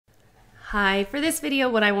Hi, for this video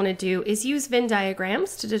what I want to do is use Venn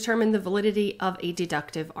diagrams to determine the validity of a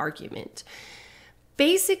deductive argument.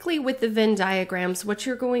 Basically with the Venn diagrams, what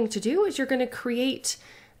you're going to do is you're going to create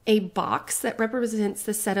a box that represents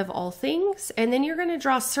the set of all things, and then you're going to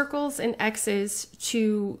draw circles and X's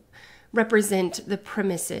to represent the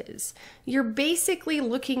premises. You're basically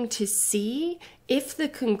looking to see if the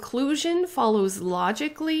conclusion follows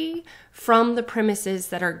logically from the premises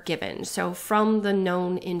that are given, so from the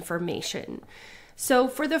known information. So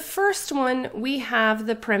for the first one, we have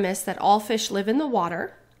the premise that all fish live in the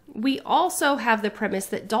water. We also have the premise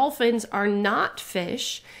that dolphins are not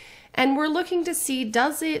fish, and we're looking to see,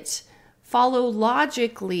 does it follow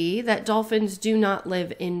logically that dolphins do not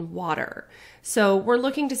live in water? So we're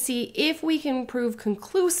looking to see if we can prove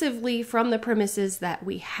conclusively from the premises that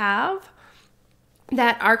we have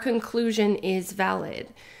that our conclusion is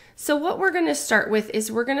valid. So what we're going to start with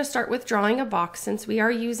is we're going to start with drawing a box. Since we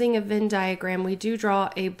are using a Venn diagram, we do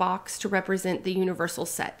draw a box to represent the universal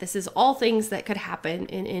set. This is all things that could happen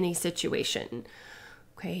in any situation.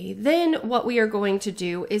 Okay, then what we are going to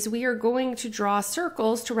do is we are going to draw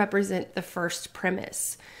circles to represent the first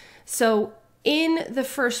premise. So in the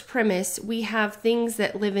first premise, we have things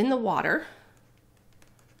that live in the water.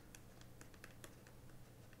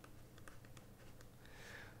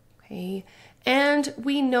 Okay, and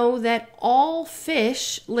we know that all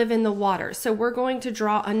fish live in the water. So we're going to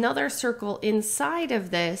draw another circle inside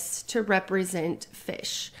of this to represent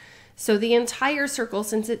fish. So the entire circle,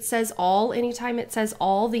 since it says all, anytime it says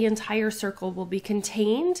all, the entire circle will be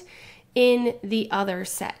contained in the other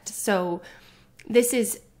set. So this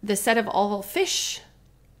is the set of all fish.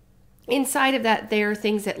 Inside of that, there are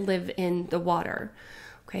things that live in the water.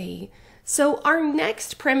 Okay, so our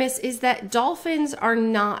next premise is that dolphins are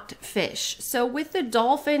not fish. So with the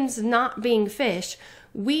dolphins not being fish,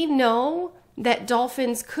 we know that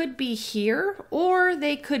dolphins could be here or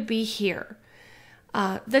they could be here.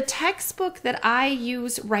 The textbook that I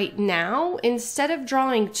use right now, instead of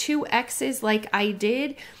drawing two X's like I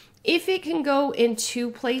did, if it can go in two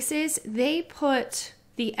places, they put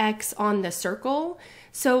the X on the circle.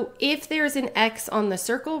 So if there's an X on the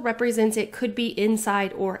circle, represents it could be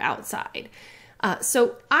inside or outside.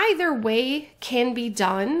 So either way can be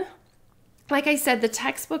done. Like I said, the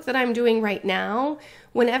textbook that I'm doing right now,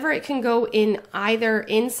 whenever it can go in either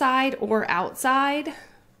inside or outside,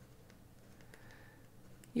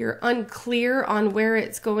 you're unclear on where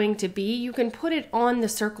it's going to be, you can put it on the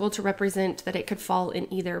circle to represent that it could fall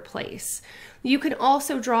in either place. You can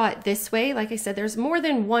also draw it this way. Like I said, there's more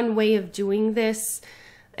than one way of doing this.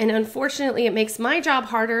 And unfortunately, it makes my job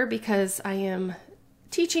harder because I am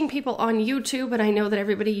teaching people on YouTube, and I know that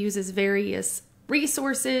everybody uses various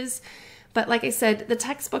resources. But like I said, the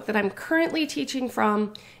textbook that I'm currently teaching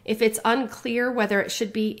from, if it's unclear whether it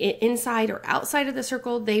should be inside or outside of the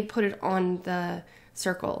circle, they put it on the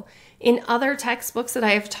circle. In other textbooks that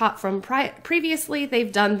I have taught from previously,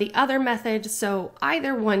 they've done the other method, so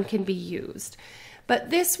either one can be used. But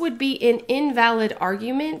this would be an invalid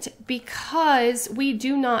argument because we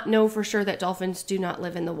do not know for sure that dolphins do not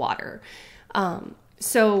live in the water.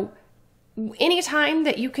 So anytime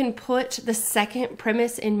that you can put the second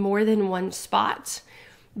premise in more than one spot,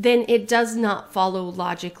 then it does not follow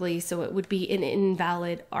logically, so it would be an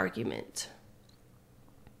invalid argument.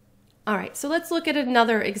 All right, so let's look at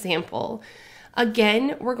another example.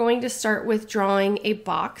 Again, we're going to start with drawing a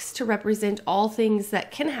box to represent all things that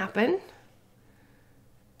can happen.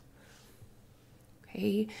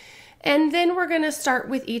 Okay, and then we're going to start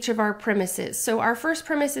with each of our premises. So our first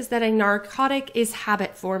premise is that a narcotic is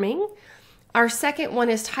habit forming. Our second one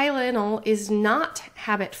is Tylenol is not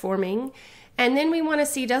habit forming. And then we want to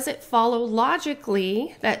see, does it follow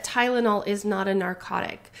logically that Tylenol is not a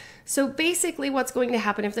narcotic? So basically what's going to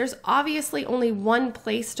happen, if there's obviously only one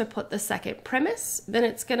place to put the second premise, then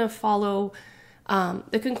it's going to follow,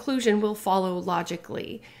 the conclusion will follow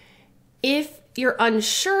logically. If you're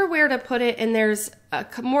unsure where to put it and there's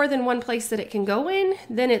more than one place that it can go in,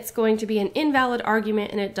 then it's going to be an invalid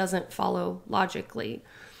argument and it doesn't follow logically.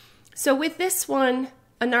 So with this one,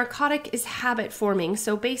 a narcotic is habit forming.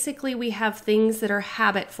 So basically we have things that are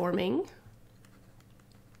habit forming.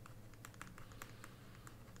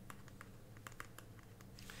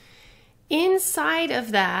 Inside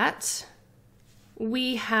of that,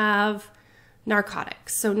 we have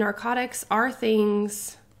narcotics. So narcotics are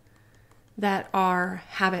things that are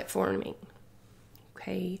habit forming.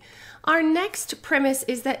 Okay. Our next premise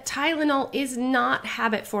is that Tylenol is not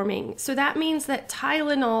habit forming. So that means that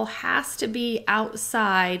Tylenol has to be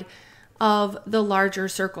outside of the larger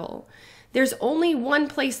circle. There's only one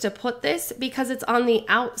place to put this because it's on the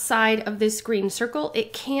outside of this green circle.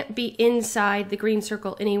 It can't be inside the green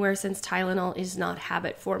circle anywhere since Tylenol is not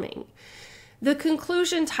habit forming. The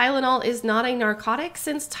conclusion, Tylenol is not a narcotic.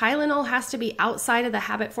 Since Tylenol has to be outside of the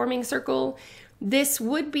habit forming circle, this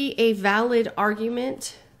would be a valid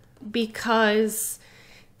argument because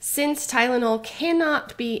since Tylenol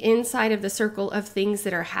cannot be inside of the circle of things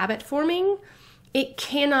that are habit forming, it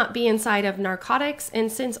cannot be inside of narcotics,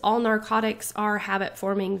 and since all narcotics are habit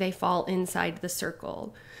forming, they fall inside the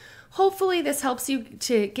circle. Hopefully this helps you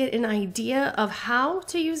to get an idea of how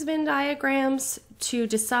to use Venn diagrams to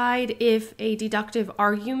decide if a deductive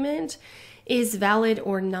argument is valid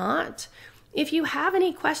or not. If you have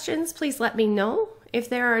any questions, please let me know. If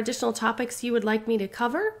there are additional topics you would like me to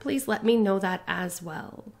cover, please let me know that as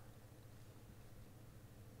well.